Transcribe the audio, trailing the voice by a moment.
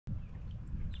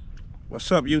What's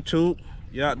up, YouTube?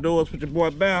 You outdoors with your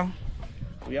boy Bal.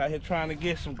 We out here trying to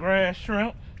get some grass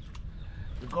shrimp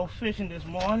to go fishing this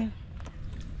morning.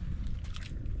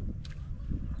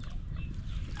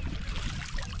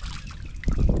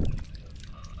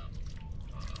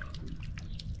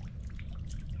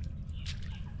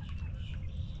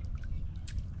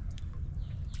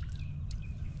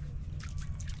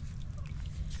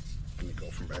 Let me go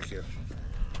from back here.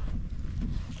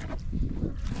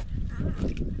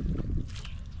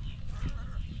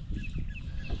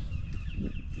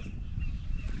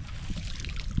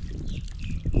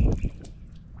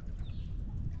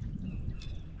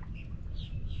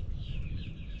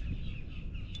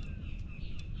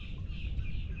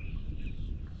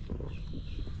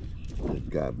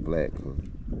 Got black,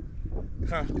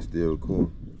 huh? It's still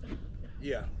cool.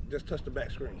 Yeah, just touch the back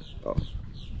screen. Oh.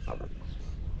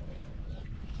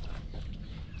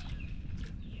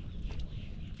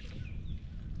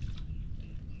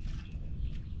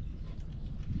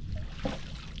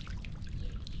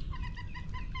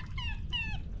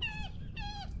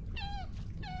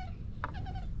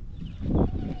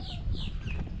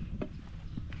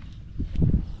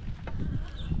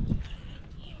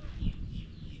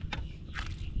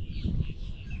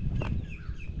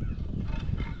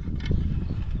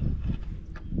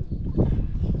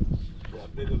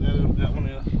 Bigger than that one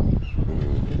is.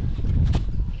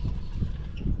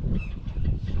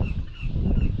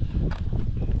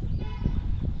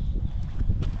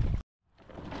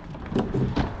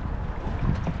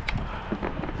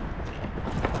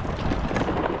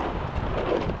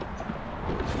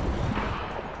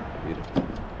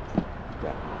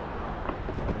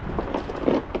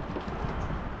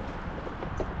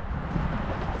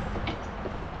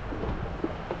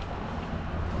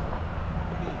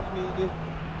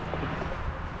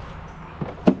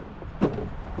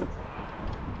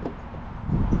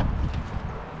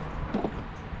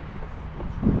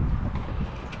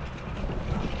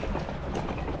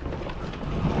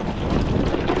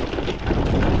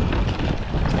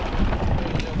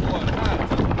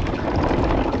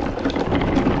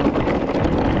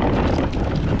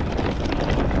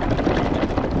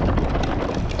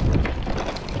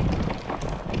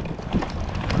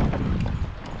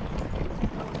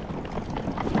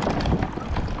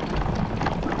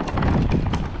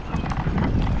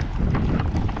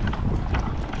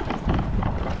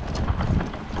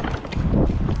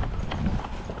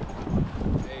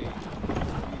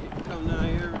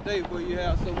 Where you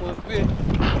have so much fish.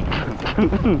 I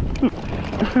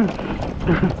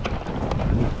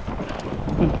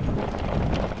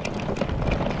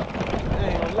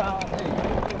ain't gonna lie,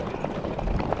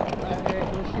 I had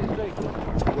this shit straight.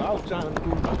 Well, I was trying to do,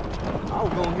 I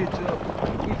was gonna hit you up.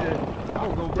 I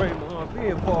was gonna bring my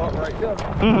harpoon part right there.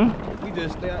 We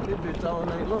just stay out this bitch all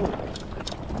night long.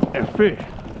 And fish.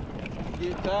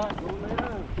 Get tired, go lay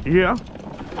down. Yeah.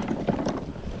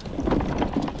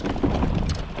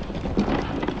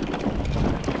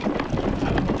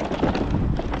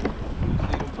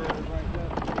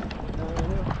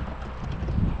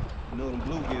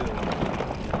 Bluegill.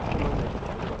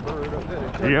 Bird up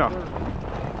there. Yeah.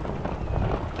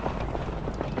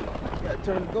 Gotta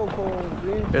turn the GoPro on,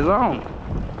 man. It's on.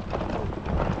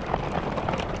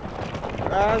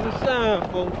 Rise and shine,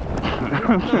 folks.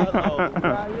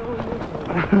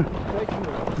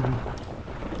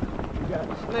 We got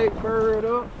the snake bird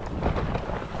up,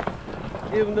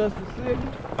 giving us the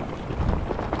signal.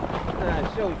 Now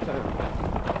it's showtime.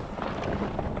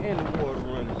 And the water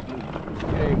running smooth.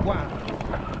 It ain't wild.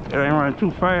 It ain't running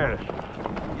too fast.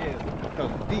 Yeah,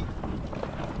 because it's deep.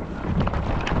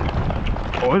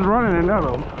 Oh, it's running in there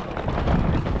though.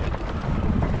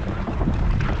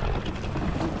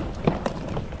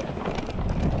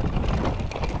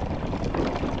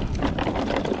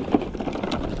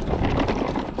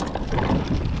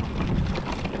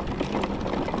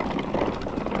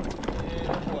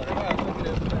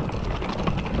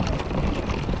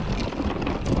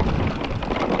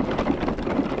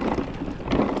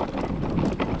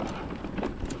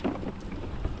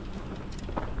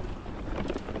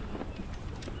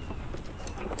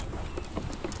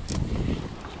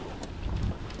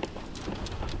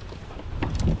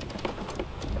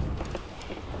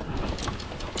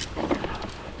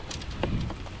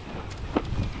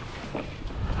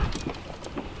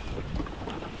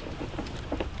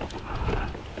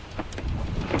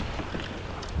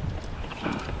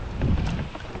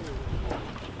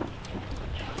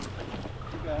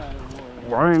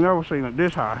 Well, I ain't never seen it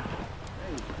this high.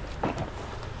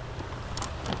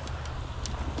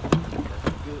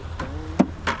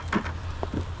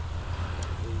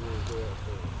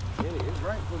 It's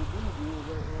right for the bluegill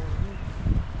right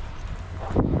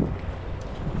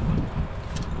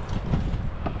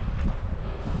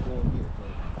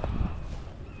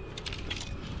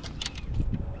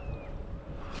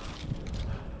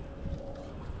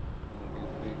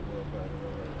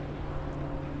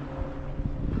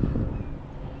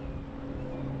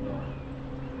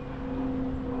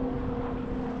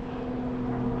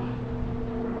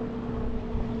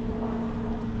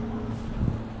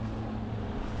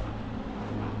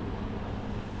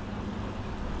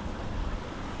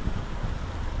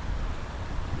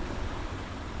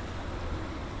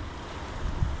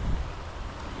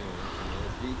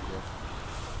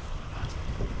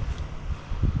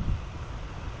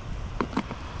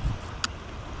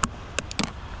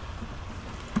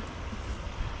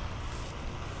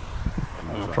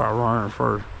I'm gonna try running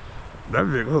first.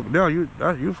 That big hook there, you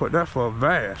put that for a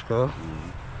bass, cuz.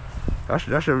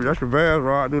 That's your bass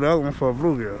rod. Do the other one for a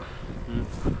bluegill.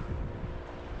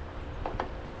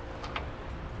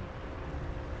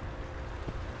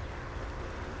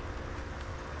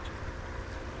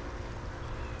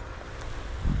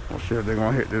 Let's see if they're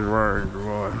gonna hit this range,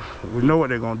 boy. We know what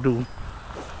they're gonna do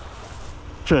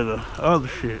to the other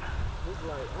shit. It's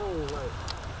like, oh, like,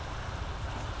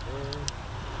 man,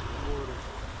 water.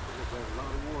 It's like a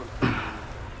lot of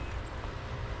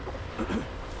water.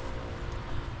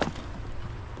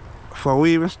 Before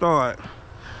we even start,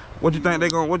 what you think they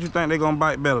gonna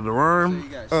bite better, the worm? So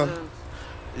you got shiners?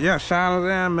 Yeah, shiners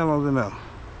and minnows in there.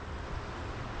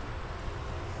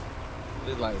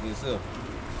 It's like this up.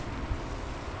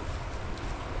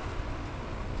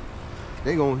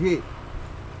 They gonna hit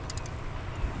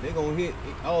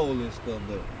all this stuff,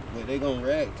 but they gonna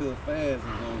react to it fast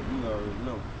and you already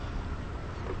know.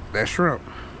 That shrimp.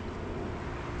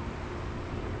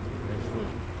 That's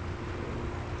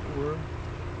true.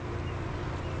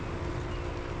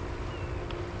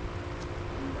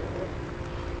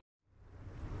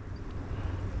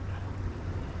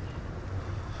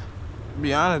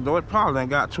 Be honest though, it probably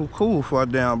ain't got too cool for a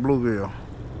damn bluegill.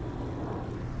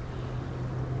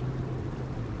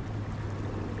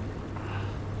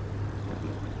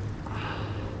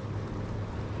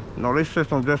 No, their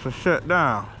system just to shut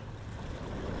down.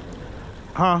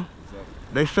 Huh?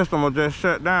 Their system will just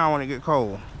shut down when it get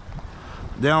cold.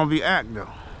 They don't be active,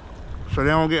 so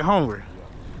they don't get hungry.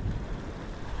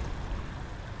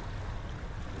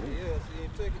 Yeah, see him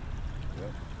take it.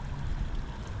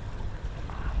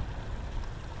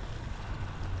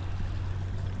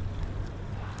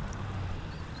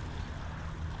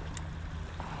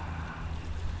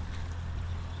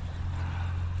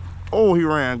 Oh, he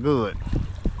ran good.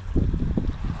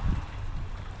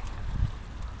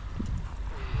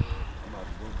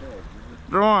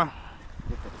 Jordan,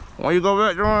 when you go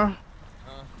back, Jordan,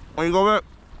 when you go back,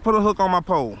 put a hook on my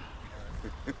pole.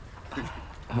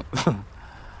 Go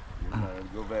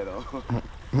back though.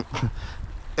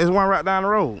 There's one right down the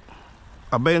road.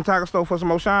 A bait and tackle store for some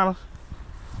more shiners.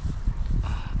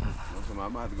 I'm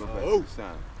about to go back to the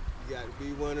sign. You got to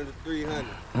be one of the 300.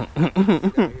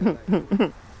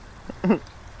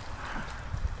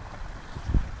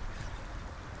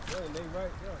 They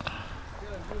right there.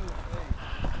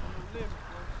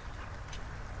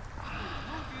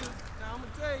 Now I'm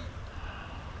gonna tell you,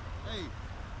 hey,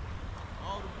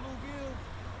 all the bluegills,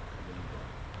 you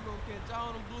gonna catch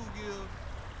all them bluegills.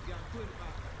 You gotta put it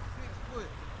about 6 foot,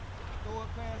 throw it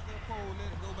past that pole,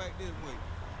 let it go back this way.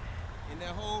 In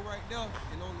that hole right there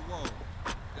and on the wall.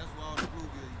 That's where all the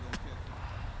bluegills you gonna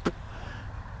catch.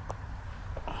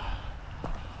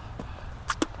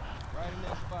 Right in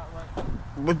that spot right there.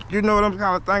 But you know what I'm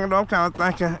kind of thinking though? I'm kind of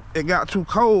thinking it got too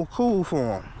cool for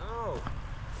them. No. All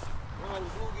the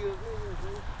bluegills in here,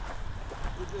 bro.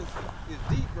 It's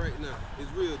deep right now.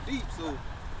 It's real deep, so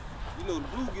you know the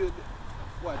bluegill.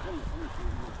 Watch, I'm gonna see you.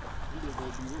 I'm just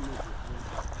gonna be real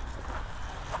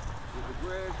with the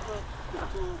grass stuff, put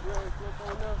 2 grass stuff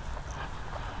on there.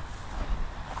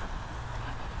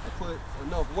 I put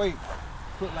enough weight.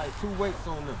 Put like 2 weights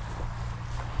on them.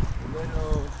 And then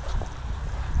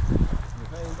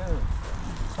hang down.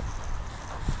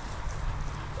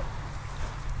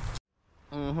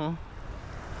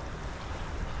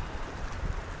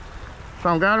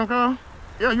 Some got him, Carl?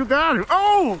 Yeah, you got him.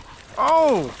 Oh!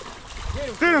 Oh!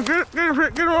 Get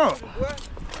him up. What?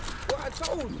 What I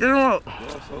told you. Get him up.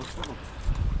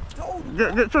 Told you.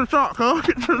 Get to the top, Carl.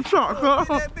 Get to the top, Carl.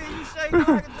 Get that big, you shake like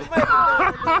a tomato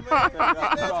down there, man.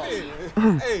 Get that big.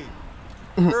 Hey,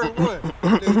 third one.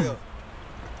 There you go.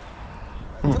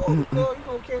 I told you, Carl, you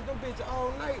gonna catch them bitches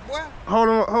all night, boy. Hold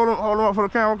him up for the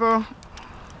camera, Carl.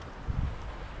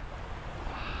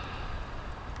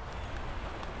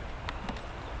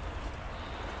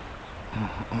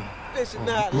 Fishing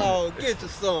outlaws, get your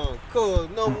son. Cuz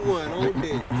 #1 on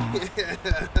deck.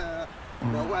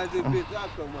 Now watch this bitch I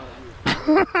come out here.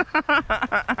 I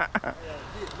gotta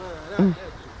get mine out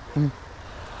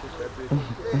that bitch.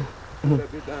 Put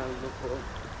that bitch down and look for it.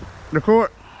 The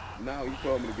court? Now you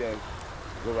told me to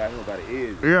go right here by the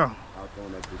edge. Yeah. I'll throw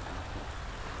that bitch.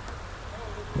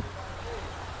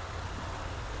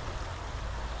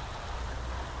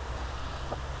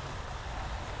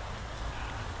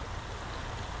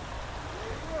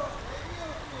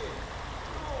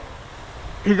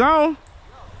 He gone?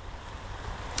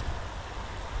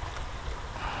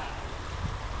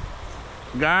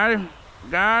 Got him.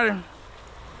 Got him.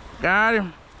 Got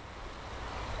him.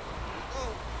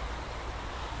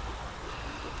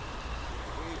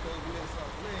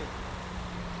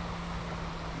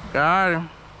 Got him.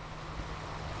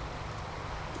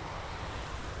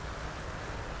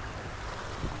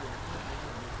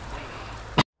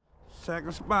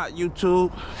 Second spot,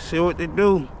 YouTube. See what they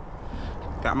do.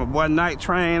 Got my boy Night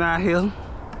Train out here.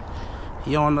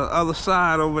 He on the other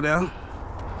side over there.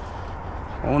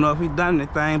 I don't know if he done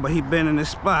anything, but he been in this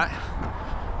spot.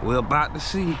 We're about to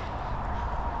see.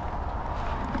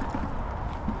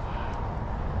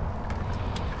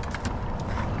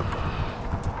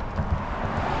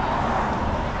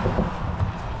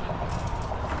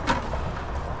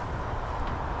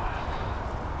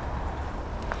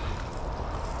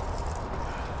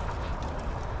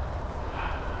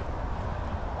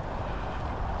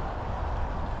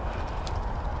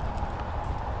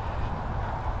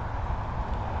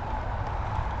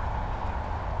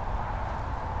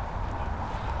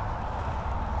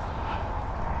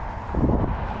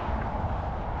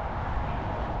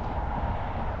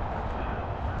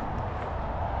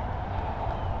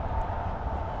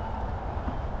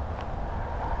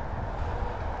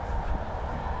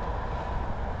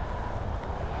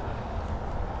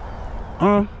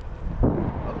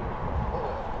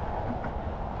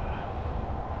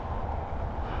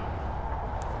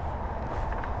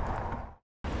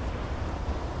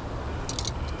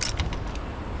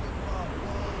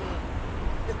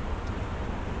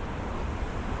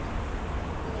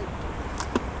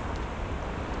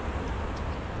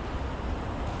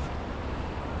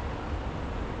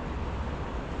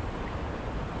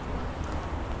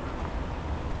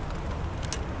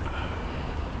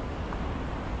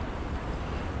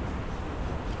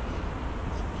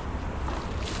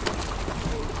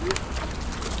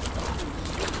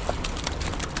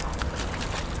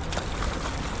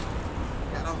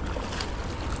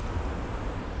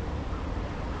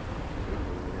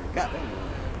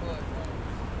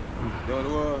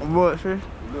 Fish.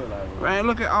 Man,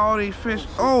 look at all these fish.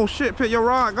 Oh shit, Pit, your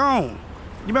rod gone.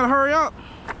 You better hurry up.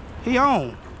 He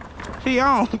on. He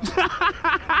on.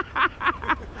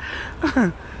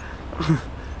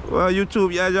 Well,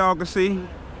 YouTube, as y'all can see,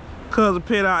 Cousin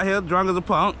Pit out here, drunk as a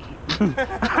punk.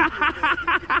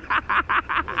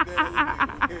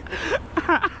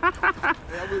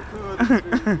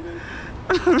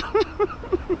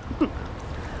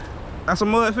 That's a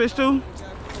mudfish too?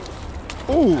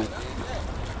 Ooh.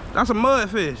 That's a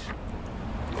mudfish.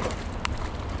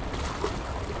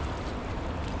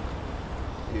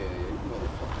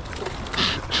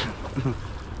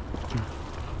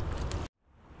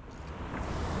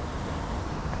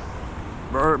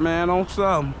 Birdman on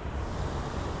something.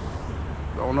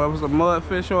 Don't know if it's a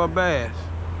mudfish or a bass.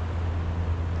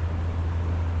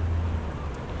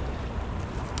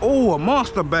 Oh, a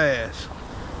monster bass.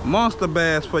 Monster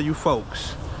bass for you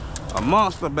folks. A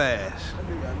monster bass.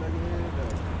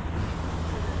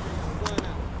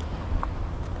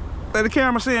 Let the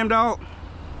camera see him, dog.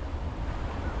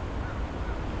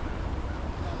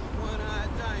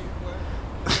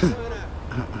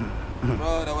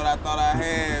 Oh, that's what I thought I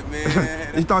had,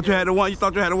 man. You thought you had the one. You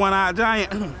thought you had the one-eyed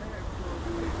giant.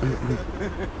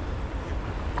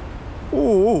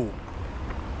 Ooh.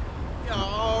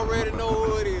 Y'all already know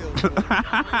who it is.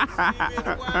 I ain't seen him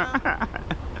in a while.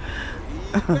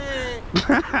 He's back.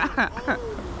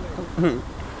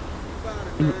 About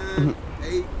a 9,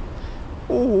 8.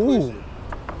 Ooh.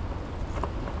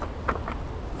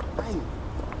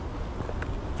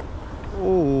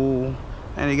 Ooh.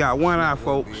 And he got one eye,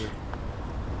 folks.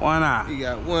 One eye. He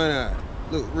got one eye.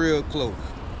 Look real close.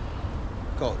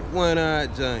 Caught the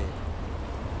one-eyed giant.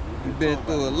 He's been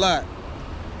through a lot.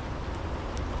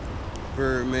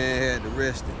 Birdman had to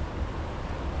rest him.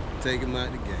 Take him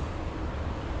out the game.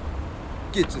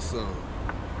 Get your son.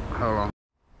 Hold on.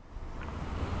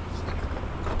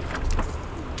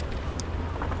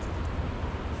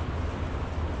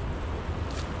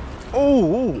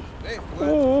 Oh, hey,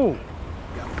 oh.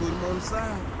 Gotta put him on the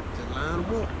side. Just line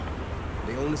him up.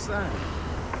 They on the side.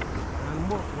 Line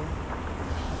them up, bro.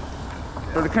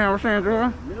 Let the camera stand,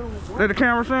 Joy. Let the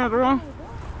camera stand, Joy.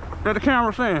 Let the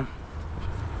camera stand.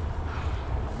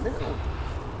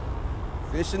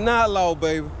 Fishing outlaw,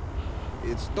 baby.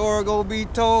 It's story gonna be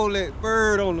told that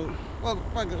bird on the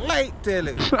motherfucking lake tell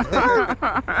it.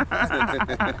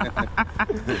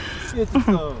 Shit, you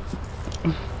son.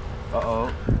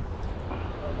 Uh-oh.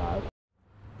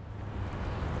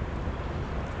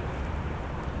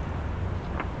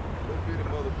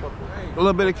 A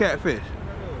little bit of catfish.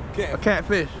 Cat. A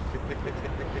catfish.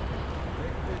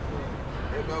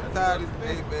 Hey, man, I'm tired of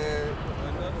this bait, man.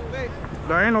 Another bait.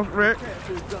 There ain't no wreck.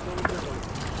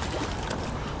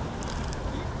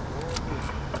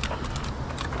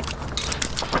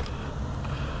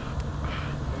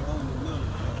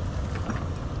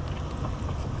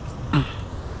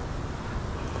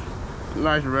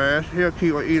 Nice bass. He'll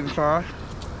keep on eating sauce.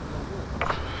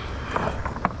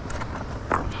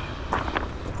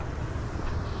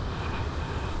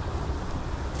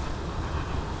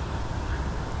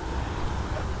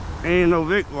 Ain't no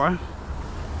big one,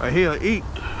 but he'll eat.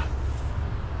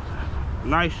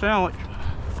 Nice sandwich.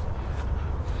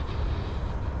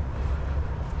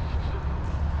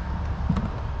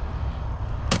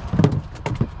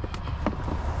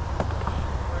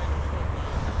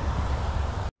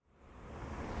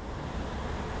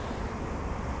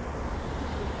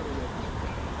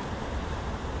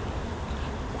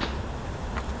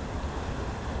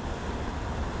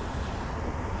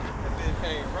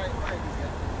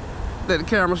 Let the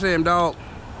camera see him, dog.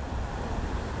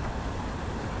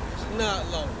 It's not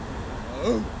low.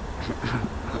 Oh.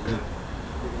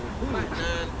 Like 9,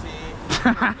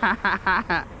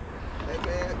 10.